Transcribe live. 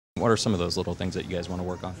What are some of those little things that you guys want to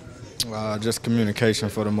work on? Just communication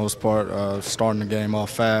for the most part, starting the game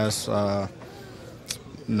off fast,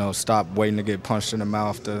 stop waiting to get punched in the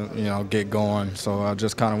mouth to, get going. So I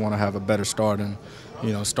just kind of want to have a better start and,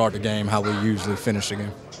 start the game how we usually finish the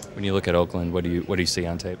game. When you look at Oakland, what do you see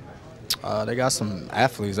on tape? They got some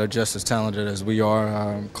athletes. They're just as talented as we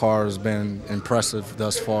are. Carr has been impressive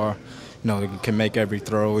thus far. He can make every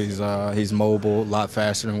throw. He's mobile, a lot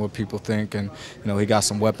faster than what people think, and he got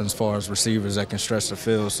some weapons as far as receivers that can stretch the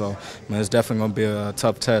field. So it's definitely going to be a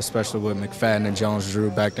tough test, especially with McFadden and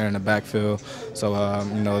Jones-Drew back there in the backfield. So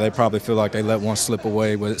they probably feel like they let one slip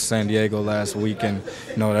away with San Diego last week, and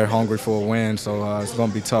they're hungry for a win. So it's going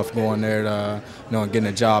to be tough going there to, and getting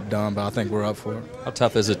the job done. But I think we're up for it. How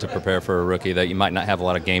tough is it to prepare for a rookie that you might not have a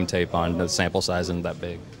lot of game tape on? The sample size isn't that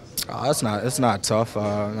big. It's not tough.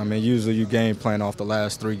 Usually you game plan off the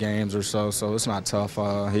last 3 games or so it's not tough.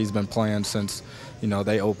 He's been playing since,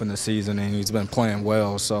 they opened the season, and he's been playing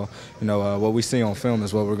well. So, what we see on film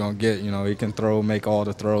is what we're going to get. He can throw, make all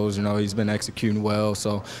the throws. He's been executing well.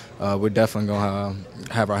 So we're definitely going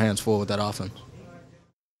to have our hands full with that offense.